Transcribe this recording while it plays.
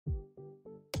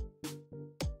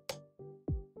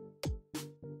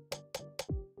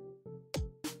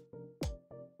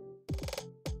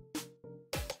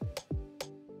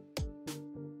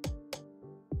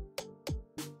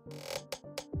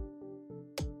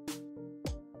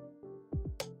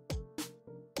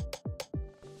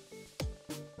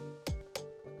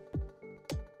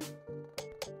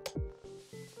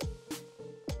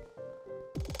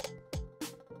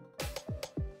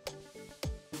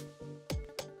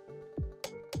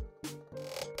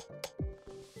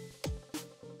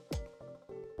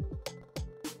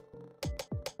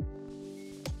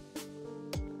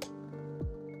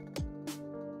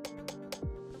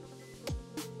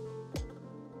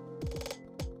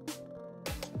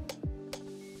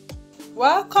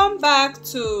Welcome back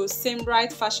to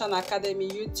Simbright Fashion Academy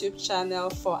YouTube channel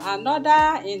for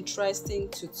another interesting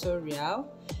tutorial.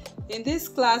 In this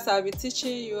class, I'll be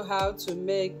teaching you how to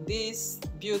make this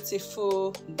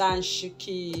beautiful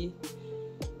dashiki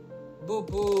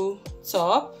boo-boo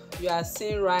top you are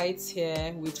seeing right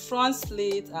here, with front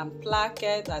slit and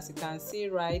placket, as you can see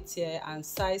right here, and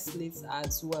side slits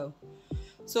as well.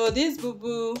 So this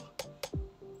boo-boo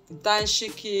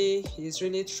dashiki is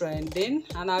really trending,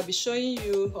 and I'll be showing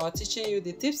you or teaching you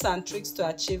the tips and tricks to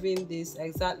achieving this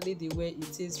exactly the way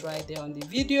it is right there on the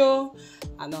video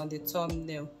and on the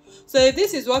thumbnail. So if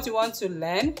this is what you want to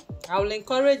learn, I will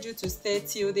encourage you to stay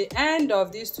till the end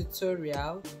of this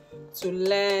tutorial to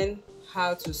learn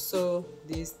how to sew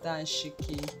this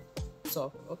dashiki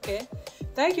top. Okay,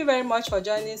 thank you very much for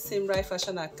joining Simbright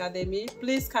Fashion Academy.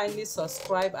 Please kindly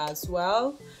subscribe as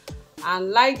well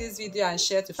and like this video and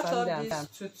share to family and friends.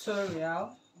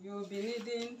 Tutorial, you will be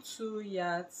needing 2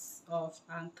 yards of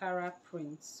Ankara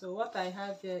print. So what I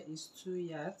have here is 2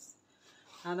 yards,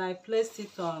 and I placed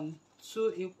it on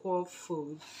 2 equal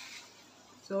folds.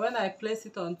 So when I place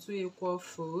it on 2 equal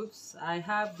folds, I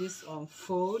have this on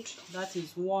fold, that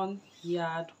is 1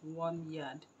 yard, 1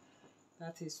 yard,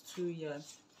 that is 2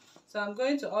 yards. So I'm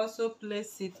going to also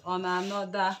place it on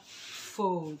another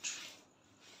fold.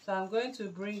 So I'm going to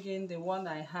bring in the one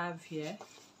I have here.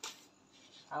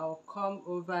 I'll come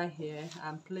over here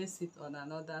and place it on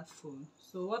another fold.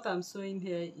 So what I'm sewing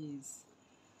here is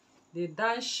the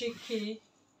dashiki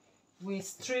with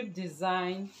strip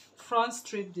design, front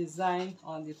strip design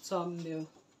on the thumbnail.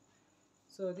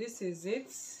 So this is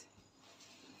it.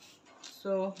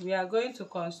 So we are going to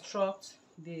construct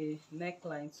the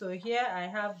neckline. So here I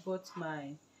have both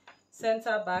my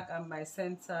center back and my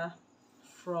center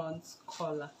front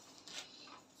collar.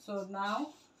 So now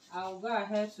I'll go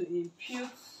ahead to impute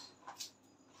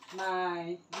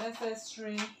my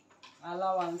necessary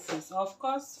allowances. Of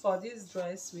course, for this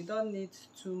dress we don't need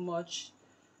too much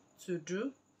to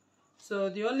do, so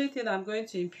the only thing I'm going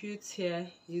to impute here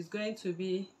is going to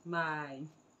be my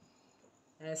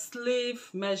sleeve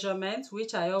measurement,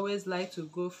 which I always like to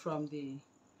go from the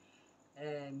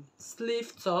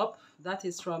sleeve top, that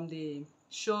is from the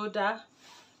shoulder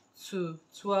to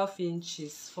 12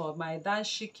 inches for my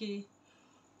dashiki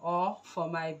or for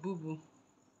my boo-boo.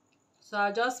 So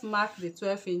I'll just mark the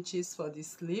 12 inches for the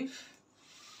sleeve.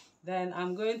 Then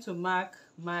I'm going to mark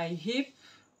my hip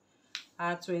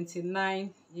at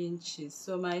 29 inches.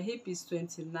 So my hip is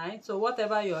 29. So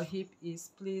whatever your hip is,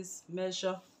 please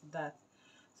measure that.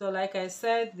 So like I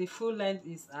said, the full length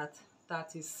is at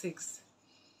 36.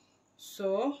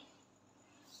 So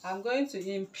I'm going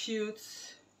to impute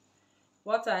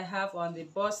what I have on the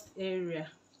bust area,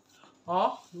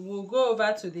 or we'll go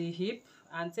over to the hip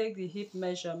and take the hip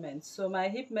measurement. So my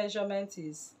hip measurement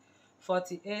is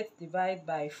 48 divided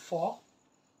by 4.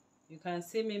 You can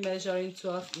see me measuring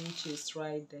 12 inches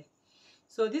right there.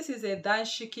 So this is a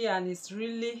dashiki, and it's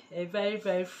really a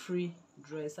very free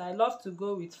dress. I love to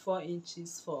go with 4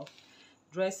 inches for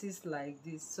dresses like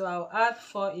this. So I'll add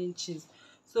 4 inches.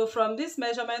 So from this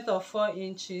measurement of 4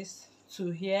 inches to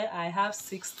here, I have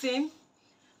 16.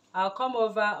 I'll come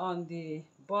over on the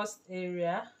bust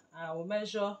area. I will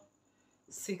measure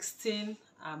 16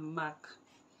 and mark.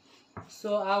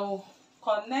 So I'll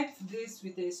connect this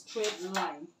with a straight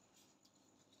line.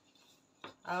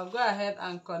 I'll go ahead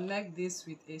and connect this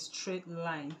with a straight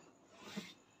line.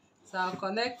 So I'll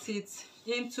connect it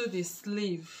into the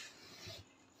sleeve.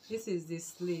 This is the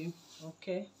sleeve,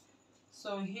 okay?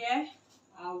 So here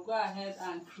I'll go ahead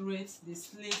and create the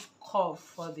sleeve curve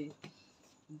for the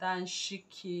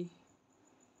dashiki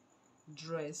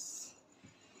dress.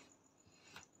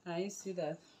 Can you see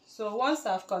that? So once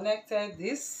I've connected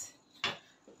this,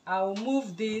 I will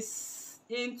move this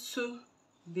into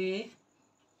the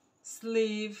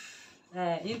sleeve,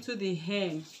 into the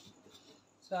hem.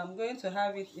 So I'm going to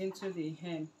have it into the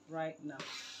hem right now.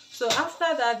 So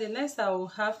after that, the next I will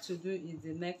have to do is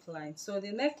the neckline. So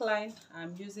the neckline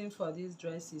I'm using for this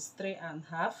dress is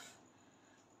 3.5.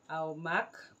 I'll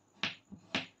mark,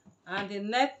 and the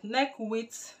neck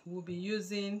width we'll be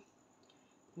using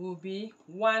will be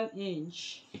 1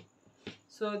 inch.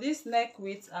 So this neck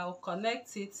width, I'll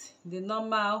connect it the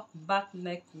normal back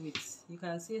neck width. You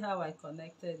can see how I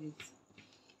connected it.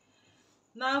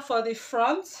 Now for the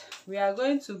front, we are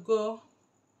going to go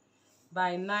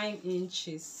by 9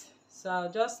 inches. So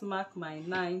I'll just mark my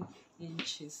 9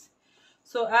 inches.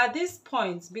 So at this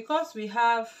point, because we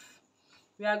are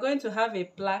going to have a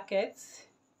placket,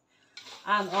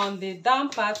 and on the down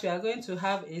part we are going to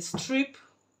have a strip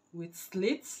with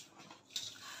slits,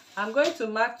 I'm going to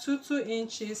mark 2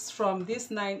 inches from this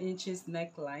 9 inches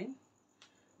neckline,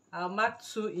 I'll mark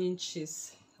 2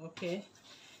 inches. Okay,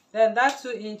 then that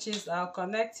 2 inches I'll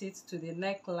connect it to the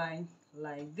neckline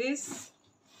like this.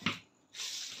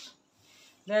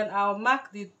 Then I'll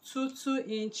mark the 2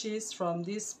 inches from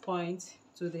this point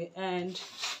to the end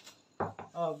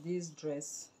of this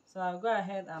dress. So I'll go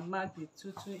ahead and mark the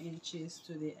 2 inches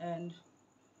to the end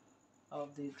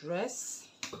of the dress.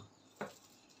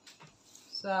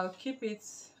 So I'll keep it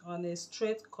on a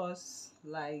straight course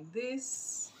like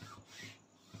this,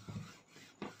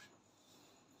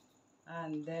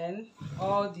 and then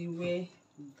all the way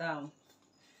down.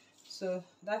 So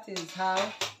that is how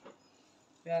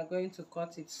we are going to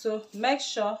cut it. So make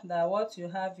sure that what you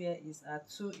have here is at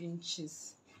 2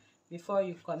 inches before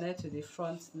you connect to the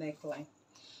front neckline.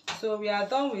 So we are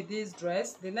done with this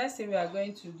dress. The next thing we are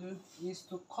going to do is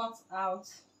to cut out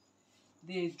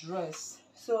the dress.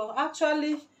 So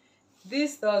actually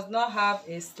this does not have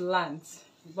a slant,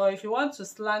 but if you want to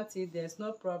slant it, there's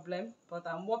no problem, but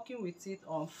I'm working with it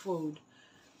on fold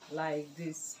like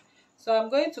this. So I'm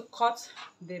going to cut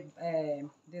the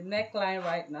neckline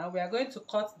right now. We are going to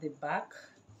cut the back,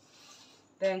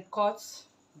 then cut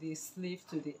the sleeve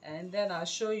to the end, then I'll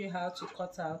show you how to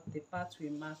cut out the part we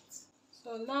marked.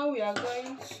 So now we are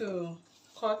going to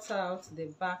cut out the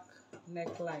back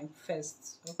neckline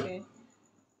first. Okay,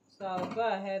 so I'll go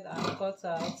ahead and cut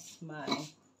out my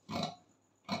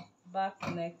back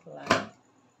neckline.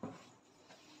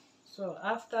 So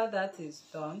after that is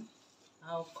done,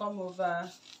 I'll come over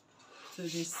to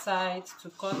the side to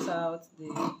cut out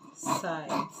the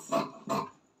sides.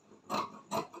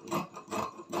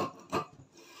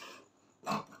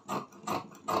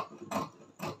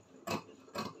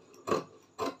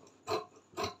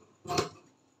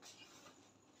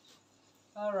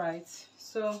 Alright,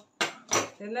 so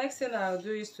the next thing I'll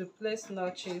do is to place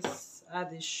notches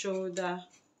at the shoulder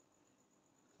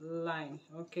line.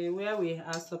 Okay, where we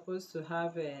are supposed to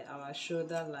have our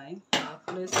shoulder line, I'll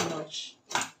place notch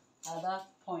at that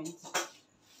point.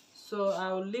 So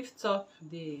I'll lift up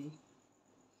the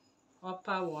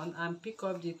upper one and pick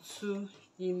up the 2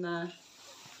 inner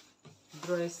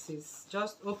dresses.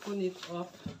 Just open it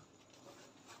up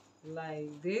like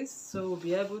this, so we'll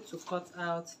be able to cut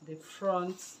out the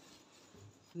front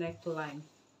neckline.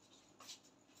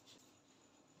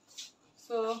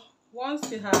 So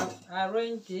once you have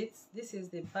arranged it, this is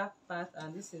the back part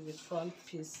and this is the front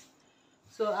piece.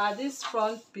 So at this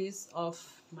front piece of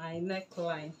my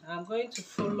neckline, I'm going to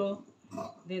follow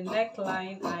the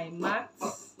neckline I marked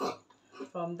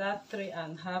from that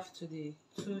 3.5 to the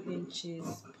 2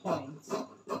 inches point.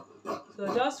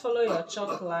 So just follow your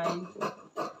chalk line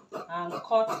and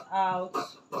cut out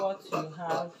what you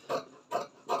have,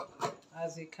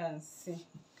 as you can see.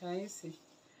 Can you see?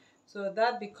 So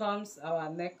that becomes our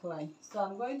neckline. So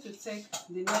I'm going to take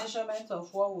the measurement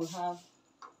of what we have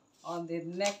on the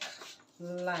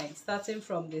neckline, starting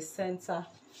from the center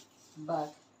back.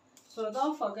 So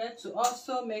don't forget to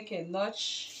also make a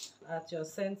notch at your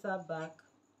center back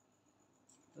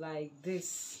like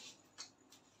this.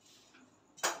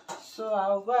 So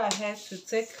I'll go ahead to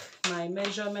take my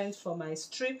measurement for my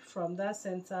strip from that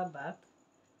center back.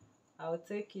 I'll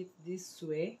take it this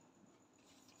way.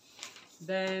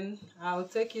 Then I'll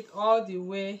take it all the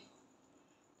way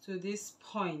to this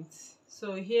point.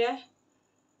 So here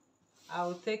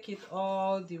I'll take it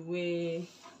all the way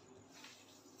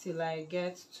till I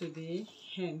get to the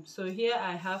hem. So here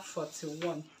I have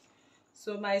 41.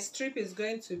 So my strip is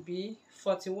going to be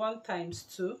 41 times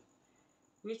 2,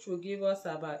 which will give us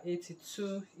about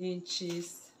 82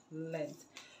 inches length.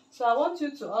 So I want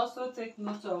you to also take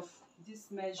note of this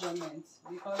measurement,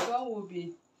 because when we'll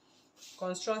be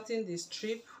constructing the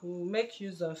strip, we'll make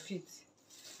use of it.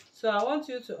 So I want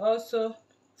you to also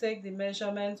take the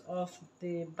measurement of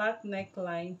the back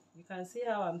neckline. You can see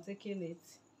how I'm taking it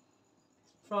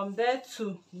from there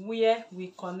to where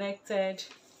we connected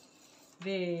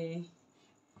the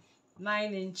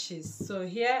 9 inches. So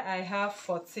here I have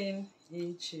 14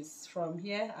 inches. From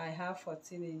here I have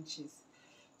 14 inches.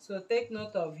 So take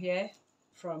note of here,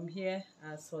 from here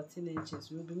as 14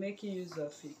 inches. We'll be making use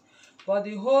of it. But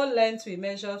the whole length we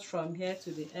measured from here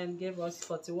to the end gave us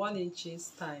 41 inches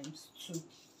times 2.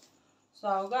 So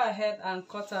I'll go ahead and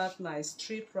cut out my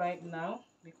strip right now,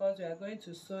 because we are going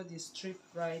to sew the strip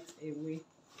right away.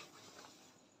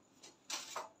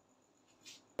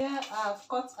 Here I've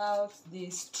cut out the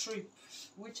strip,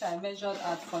 which I measured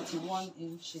at 41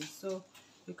 inches. So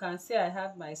you can see I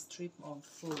have my strip on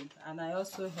fold, and I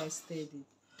also hairstayed it.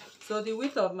 So the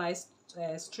width of my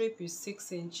strip is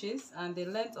 6 inches, and the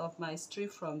length of my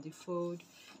strip from the fold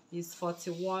is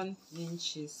 41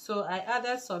 inches. So I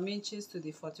added some inches to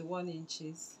the 41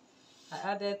 inches I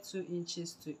added 2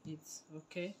 inches to it.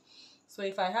 Okay, so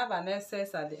if I have an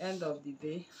excess at the end of the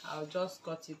day, I'll just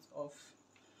cut it off.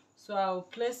 So I'll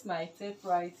place my tape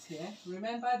right here.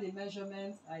 Remember the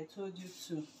measurement I told you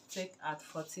to take at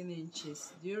 14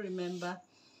 inches. Do you remember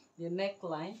the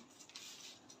neckline?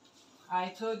 I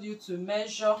told you to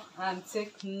measure and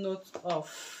take note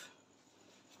of.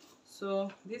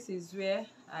 So this is where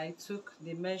I took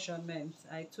the measurement.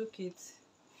 I took it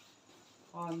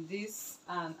on this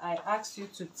and I asked you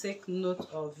to take note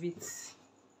of it,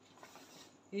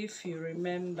 if you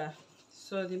remember.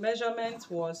 So the measurement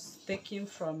was taken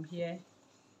from here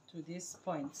to this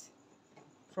point,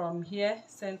 from here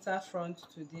center front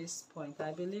to this point.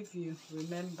 I believe you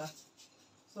remember.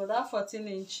 So that 14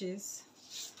 inches,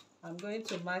 I'm going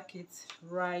to mark it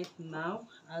right now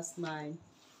as my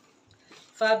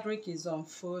fabric is on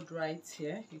fold right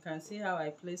here. You can see how I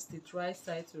placed it right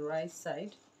side to right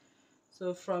side.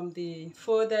 So from the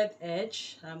folded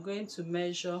edge, I'm going to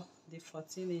measure the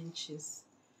 14 inches,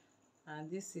 and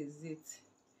this is it.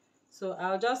 So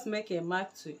I'll just make a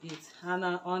mark to it, and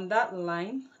on that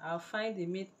line I'll find the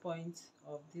midpoint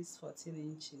of this 14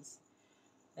 inches,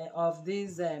 of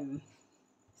these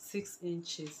 6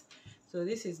 inches. So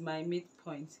this is my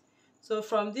midpoint. So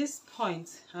from this point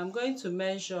I'm going to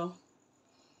measure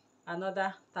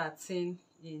another 13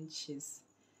 inches.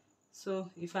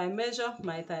 So if I measure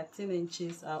my 13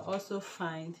 inches, I'll also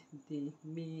find the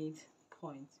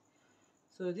midpoint.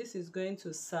 So this is going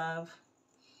to serve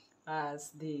as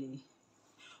the,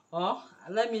 or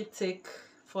let me take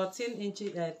 14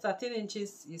 inches, 13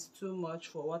 inches is too much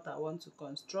for what I want to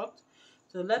construct.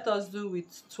 So let us do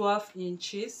with 12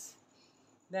 inches,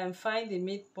 then find the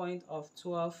midpoint of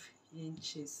 12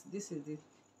 inches. This is the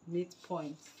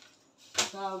midpoint.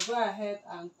 So I'll go ahead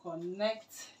and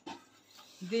connect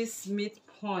this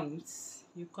midpoint.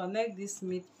 You connect this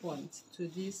midpoint to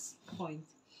this point.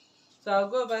 So I'll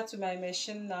go back to my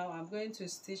machine now. I'm going to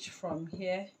stitch from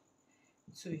here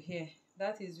to here.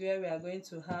 That is where we are going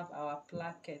to have our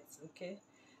plackets. Okay,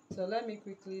 so let me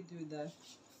quickly do that.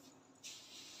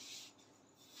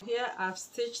 Here I've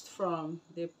stitched from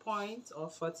the point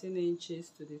of 14 inches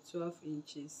to the 12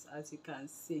 inches, as you can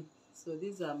see. So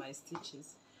these are my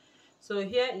stitches. So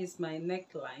here is my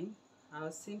neckline.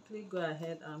 I'll simply go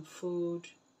ahead and fold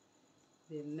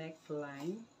the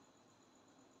neckline.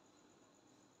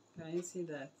 Can you see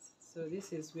that? So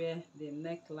this is where the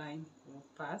neckline will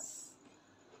pass,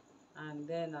 and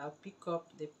then I'll pick up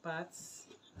the parts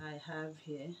I have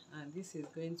here, and this is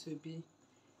going to be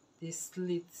the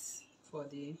slits for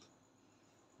the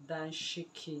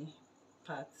dashiki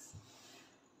parts.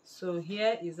 So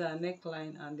here is our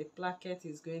neckline, and the placket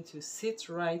is going to sit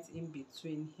right in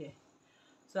between here.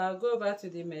 So I'll go back to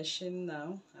the machine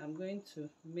now. I'm going to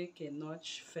make a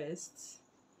notch first.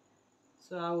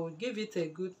 So I will give it a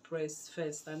good press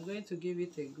first. I'm going to give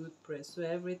it a good press so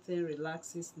everything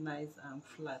relaxes nice and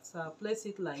flat. So I'll place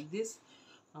it like this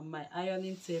on my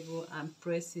ironing table and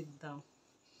press it down.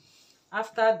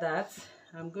 After that,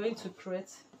 I'm going to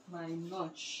create my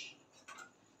notch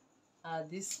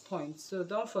at this point. So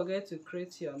don't forget to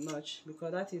create your notch,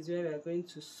 because that is where we are going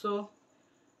to sew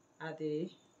at the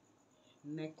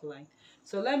neckline.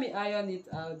 So let me iron it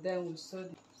out, then we'll sew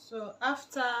it. So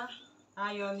after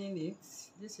ironing it,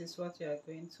 this is what you are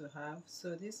going to have.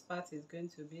 So this part is going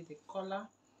to be the collar,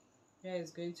 here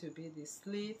is going to be the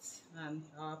slit, and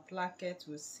our placket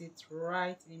will sit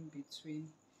right in between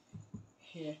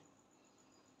here.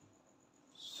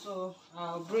 So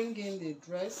I'll bring in the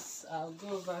dress. I'll go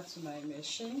over to my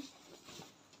machine.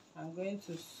 I'm going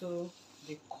to sew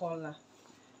the collar.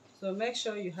 So make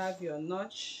sure you have your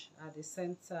notch at the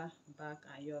center back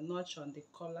and your notch on the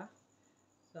collar.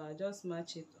 So I'll just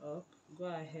match it up. Go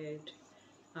ahead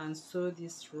and sew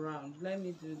this round. Let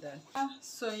me do that.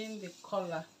 Sewing the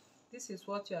collar, this is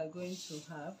what you are going to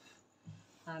have,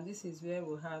 and this is where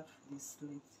we'll have the slit.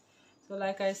 So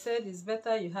like I said, it's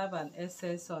better you have an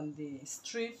excess on the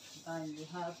strip than you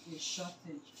have a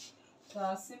shortage. So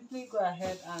I'll simply go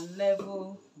ahead and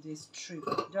level the strip.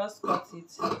 Just cut it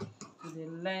to the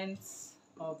length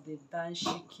of the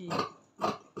dashiki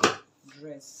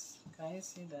dress. Can you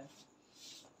see that?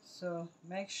 So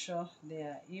make sure they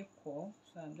are equal.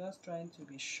 So I'm just trying to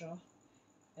be sure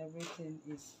everything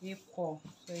is equal.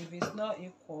 So if it's not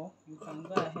equal, you can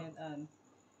go ahead and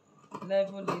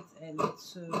level it a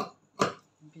little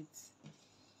bit.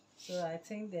 So I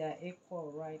think they are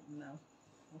equal right now.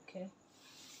 Okay,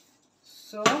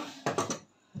 so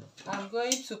I'm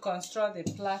going to construct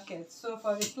the placket. So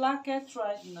for the placket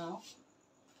right now,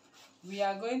 we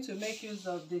are going to make use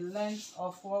of the length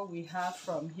of what we have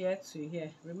from here to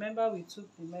here. Remember, we took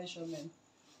the measurement.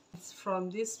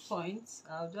 From this point,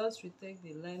 I'll just retake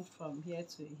the length from here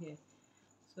to here.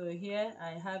 So here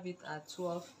I have it at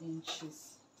 12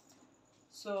 inches.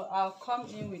 So I'll come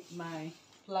in with my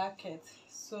placket.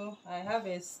 So I have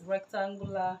a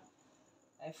rectangular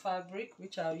fabric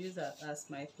which I'll use as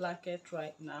my placket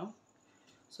right now.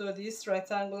 So this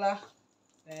rectangular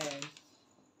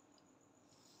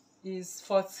is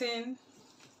 14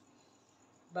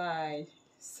 by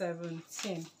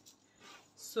 17.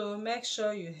 So make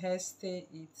sure you hairstay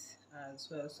it as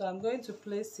well. So I'm going to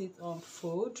place it on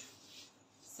fold,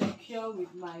 secure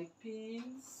with my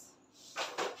pins.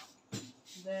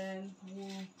 Then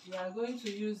we are going to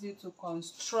use it to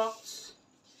construct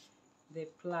the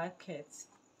placket.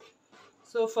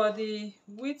 So for the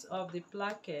width of the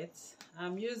placket,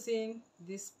 I'm using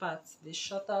this part, the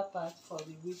shorter part, for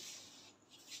the width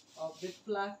of the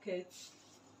placket.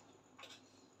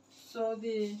 So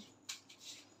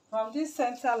from this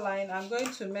center line, I'm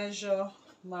going to measure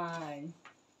I'm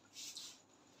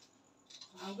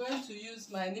going to use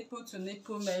my nipple to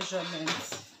nipple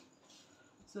measurement.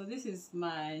 So this is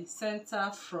my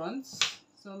center front.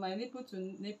 So my nipple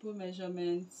to nipple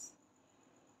measurement,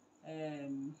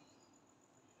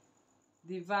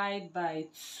 divide by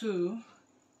 2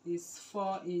 is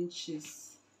 4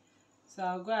 inches. So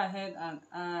I'll go ahead and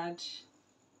add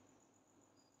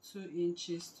 2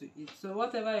 inches to it. So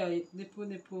whatever your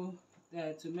nipple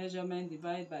to measurement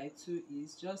divide by 2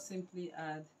 is, just simply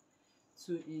add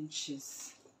 2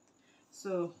 inches.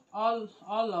 So all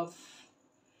of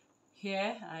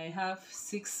here I have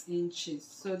 6 inches.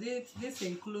 So this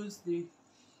includes the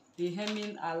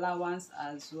hemming allowance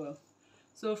as well.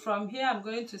 So from here I'm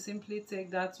going to simply take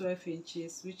that 12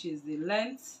 inches, which is the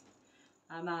length,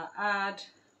 and I'll add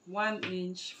 1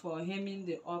 inch for hemming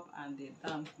the up and the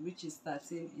down, which is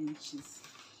 13 inches.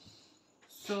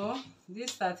 So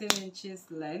this 13 inches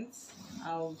length,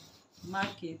 I'll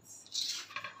mark it,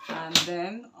 and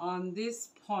then on this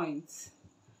point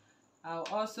I'll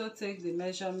also take the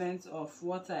measurement of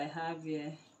what I have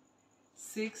here,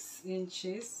 6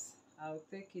 inches. I'll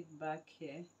take it back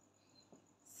here,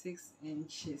 6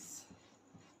 inches.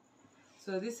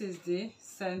 So this is the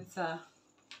center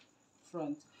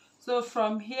front. So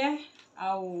from here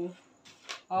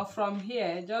from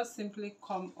here, just simply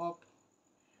come up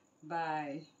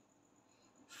by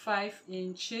 5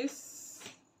 inches.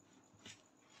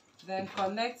 Then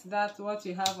connect what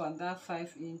you have on that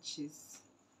 5 inches.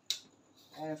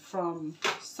 From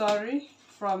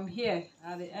here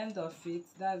at the end of it,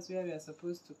 that's where we are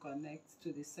supposed to connect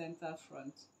to the center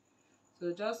front.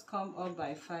 So just come up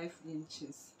by 5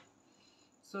 inches.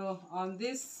 So on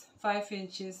this 5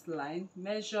 inches line,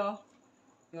 measure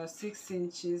your 6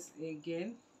 inches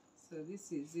again. So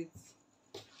this is it,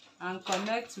 and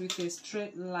connect with a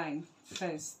straight line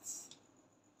first.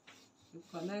 You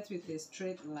connect with a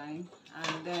straight line,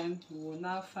 and then we will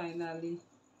now finally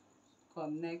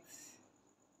connect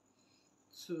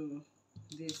to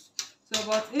this. So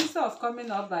but instead of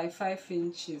coming up by 5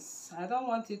 inches, I don't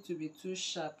want it to be too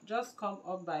sharp. Just come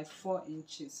up by 4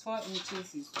 inches. 4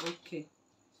 inches is okay.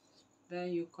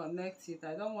 Then you connect it.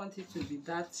 I don't want it to be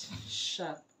that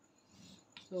sharp,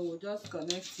 so we'll just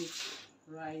connect it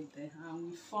right there,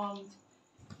 and we formed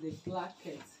the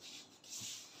placket.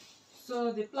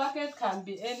 So the placket can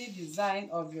be any design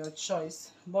of your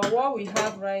choice, but what we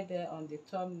have right there on the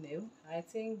thumbnail, I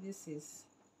think this is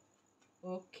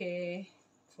okay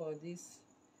for this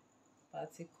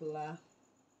particular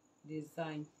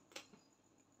design.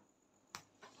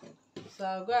 So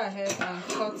I'll go ahead and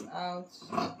cut out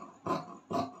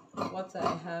what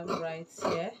I have right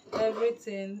here,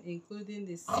 everything including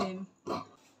the seam.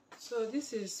 So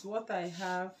this is what I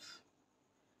have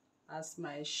as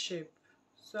my shape.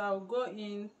 So I'll go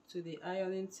in to the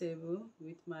ironing table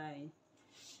with my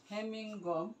hemming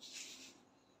gum.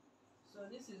 So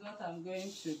this is what I'm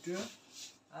going to do.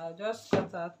 I'll just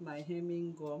cut out my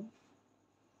hemming gum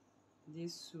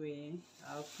this way.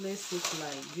 I'll place it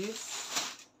like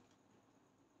this,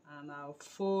 and I'll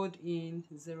fold in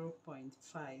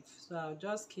 0.5. So I'll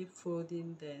just keep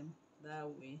folding them that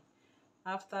way.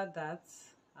 After that,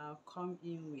 I'll come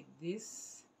in with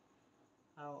this.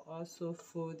 I'll also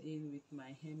fold in with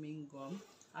my hemming gum.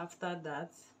 After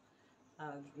that,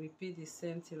 I'll repeat the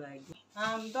same thing like this.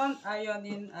 I'm done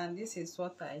ironing, and this is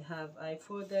what I have. I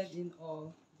folded in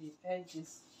all the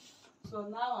edges. So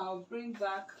now I'll bring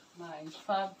back my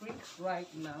fabric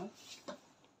right now.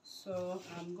 So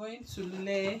I'm going to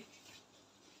lay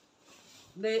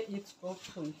it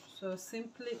open. So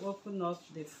simply open up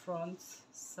the front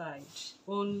side,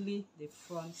 only the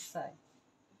front side.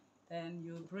 Then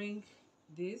you bring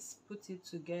this, put it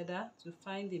together to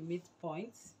find the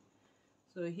midpoint.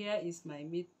 So here is my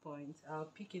midpoint. I'll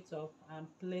pick it up and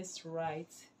place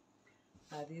right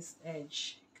at this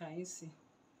edge. Can you see?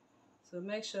 So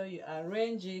make sure you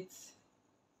arrange it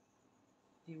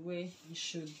the way it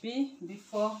should be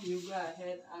before you go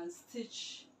ahead and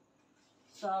stitch.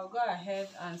 So I'll go ahead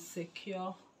and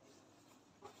secure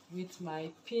with my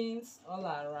pins all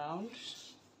around.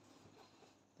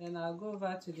 Then I'll go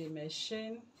over to the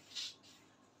machine.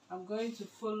 I'm going to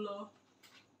follow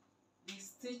the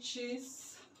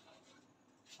stitches.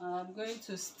 I'm going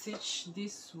to stitch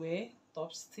this way,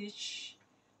 top stitch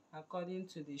according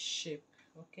to the shape.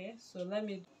 Okay, so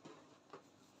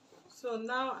so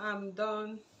now I'm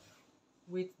done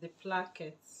with the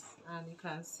plackets, and you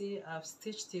can see I've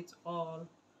stitched it all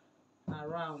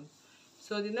around.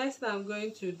 So the next thing I'm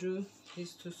going to do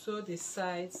is to sew the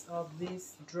sides of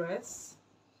this dress.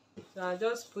 So I'll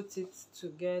just put it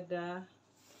together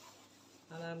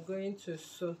and I'm going to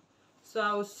sew. So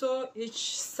I'll sew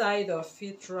each side of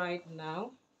it right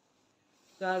now.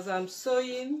 So as I'm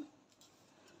sewing,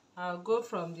 I'll go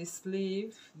from the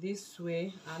sleeve this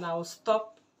way and I'll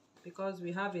stop because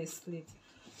we have a slit.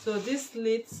 So this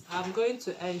slit, I'm going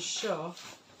to ensure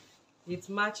it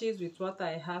matches with what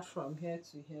I have from here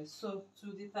to here. So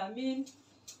to determine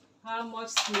how much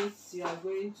slits you are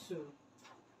going to,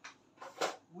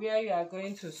 where you are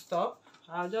going to stop,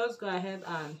 I'll just go ahead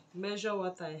and measure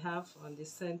what I have on the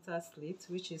center slit,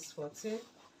 which is 14.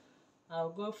 I'll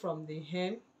go from the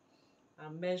hem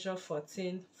and measure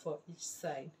 14 for each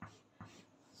side.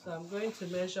 So I'm going to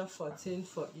measure 14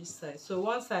 for each side. So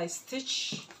once I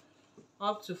stitch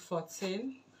up to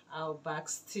 14, I'll back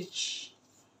stitch.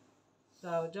 So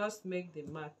I'll just make the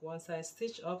mark. Once I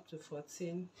stitch up to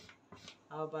 14,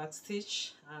 I'll back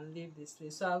stitch and leave this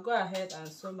slit. So I'll go ahead and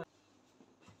sew my.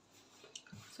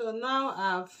 So now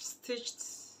I've stitched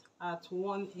at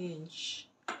 1 inch.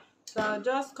 So I'll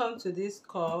just come to this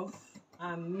curve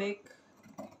and make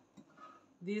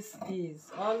this ease.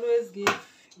 Always give,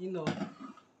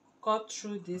 cut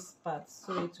through this part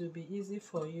so it will be easy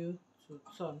for you to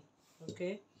turn.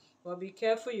 Okay, but be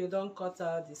careful you don't cut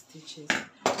out the stitches.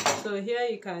 So here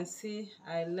you can see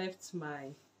I left my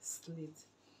slit.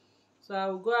 So I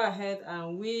will go ahead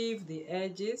and weave the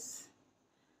edges,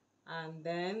 and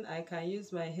then I can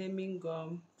use my hemming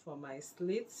gum for my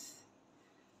slits.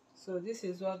 So this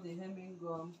is what the hemming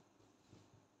gum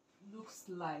looks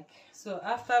like. So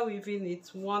after weaving it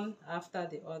one after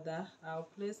the other, I'll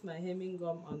place my hemming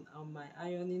gum on my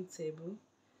ironing table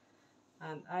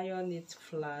and iron it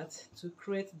flat to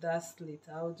create that slit.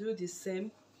 I'll do the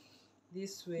same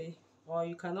this way, or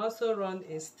you can also run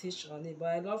a stitch on it, but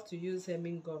I love to use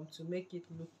hemming gum to make it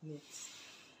look neat.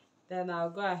 Then I'll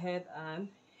go ahead and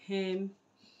hem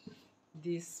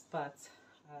this part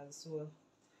as well.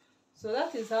 So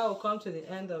that is how I'll come to the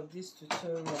end of this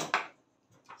tutorial.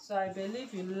 So I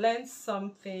believe you learned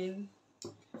something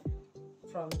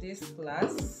from this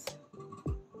class.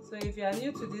 So if you are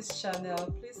new to this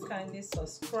channel, please kindly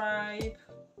subscribe,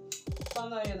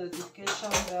 turn on your notification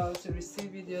bell to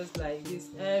receive videos like this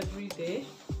every day.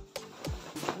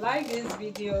 Like this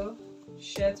video,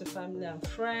 share to family and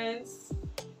friends,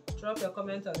 drop your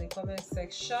comment on the comment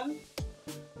section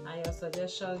and your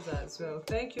suggestions as well.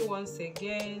 Thank you once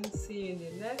again. See you in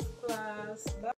the next class. Bye.